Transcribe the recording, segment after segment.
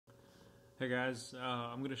Hey guys,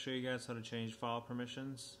 I'm going to show you guys how to change file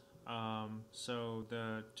permissions. To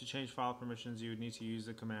change file permissions, you would need to use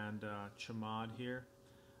the command chmod here.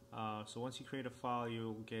 So once you create a file,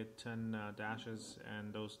 you'll get 10 dashes,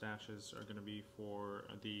 and those dashes are going to be for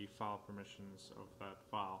the file permissions of that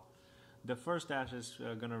file. The first dash is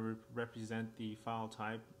going to represent the file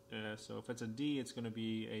type. So if it's a D, it's going to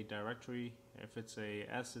be a directory. If it's a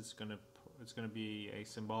S, it's going to be a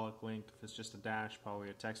symbolic link. If it's just a dash, probably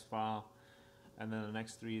a text file. And then the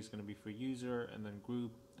next three is going to be for user, and then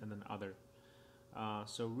group, and then other.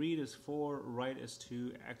 So read is 4, write is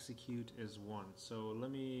 2, execute is 1. So let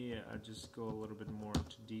me just go a little bit more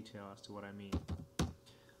into detail as to what I mean.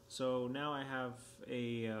 So now I have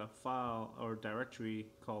a file or directory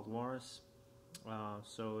called Wars.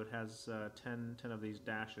 So it has 10 of these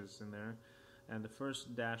dashes in there, and the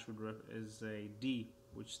first dash is a D,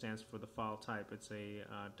 which stands for the file type. It's a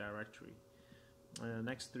directory. The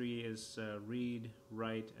next three is read,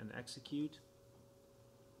 write, and execute.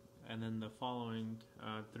 And then the following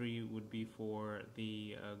three would be for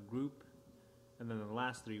the group, and then the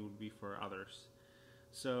last three would be for others.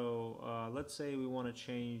 So let's say we want to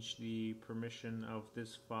change the permission of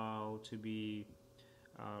this file to be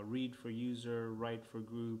read for user, write for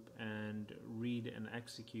group, and read and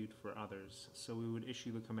execute for others. So we would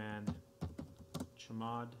issue the command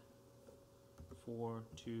chmod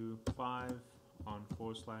 425 on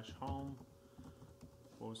 /home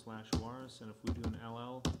 /wars, and if we do an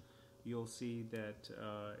LL, you'll see that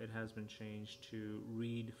it has been changed to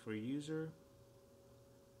read for user,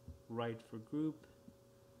 write for group,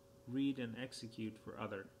 read and execute for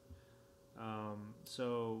other.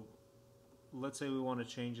 So let's say we want to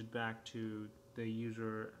change it back to the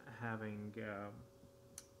user having,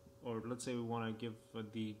 or let's say we want to give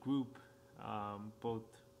the group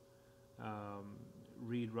both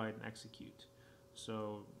read, write, and execute.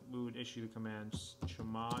 So we would issue the command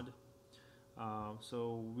chmod.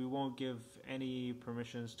 So we won't give any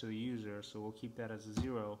permissions to the user, so we'll keep that as a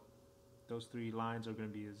 0. Those 3 lines are going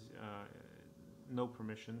to be no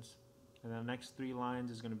permissions. And the next 3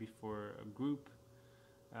 lines is going to be for a group,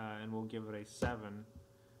 and we'll give it a 7.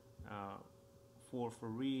 4 for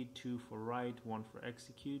read, 2 for write, 1 for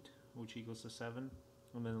execute, which equals to 7.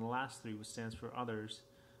 And then the last 3, which stands for others,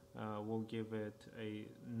 we'll give it a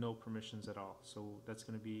no permissions at all. So that's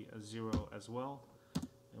going to be a 0 as well.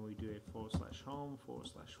 And we do a /home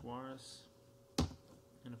 /wars.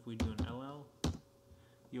 And if we do an LL,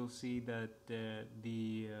 you'll see that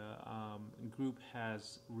the group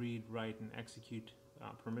has read, write, and execute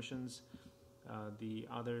permissions. The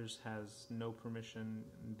others has no permission.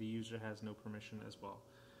 The user has no permission as well.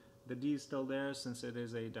 The D is still there since it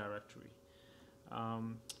is a directory.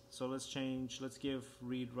 So let's give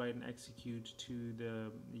read, write, and execute to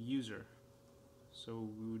the user. So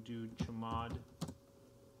we would do chmod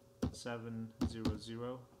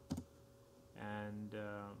 700 and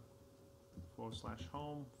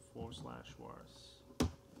 /home /wars.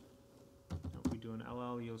 If we do an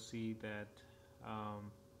LL, you'll see that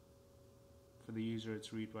for the user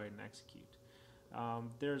it's read, write, and execute.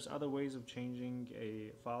 There's other ways of changing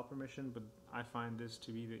a file permission, but I find this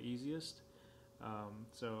to be the easiest.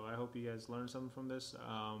 So I hope you guys learned something from this.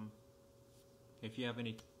 If you have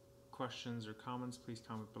any questions or comments, please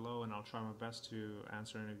comment below, and I'll try my best to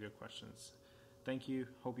answer any of your questions. Thank you.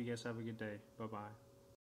 Hope you guys have a good day. Bye-bye.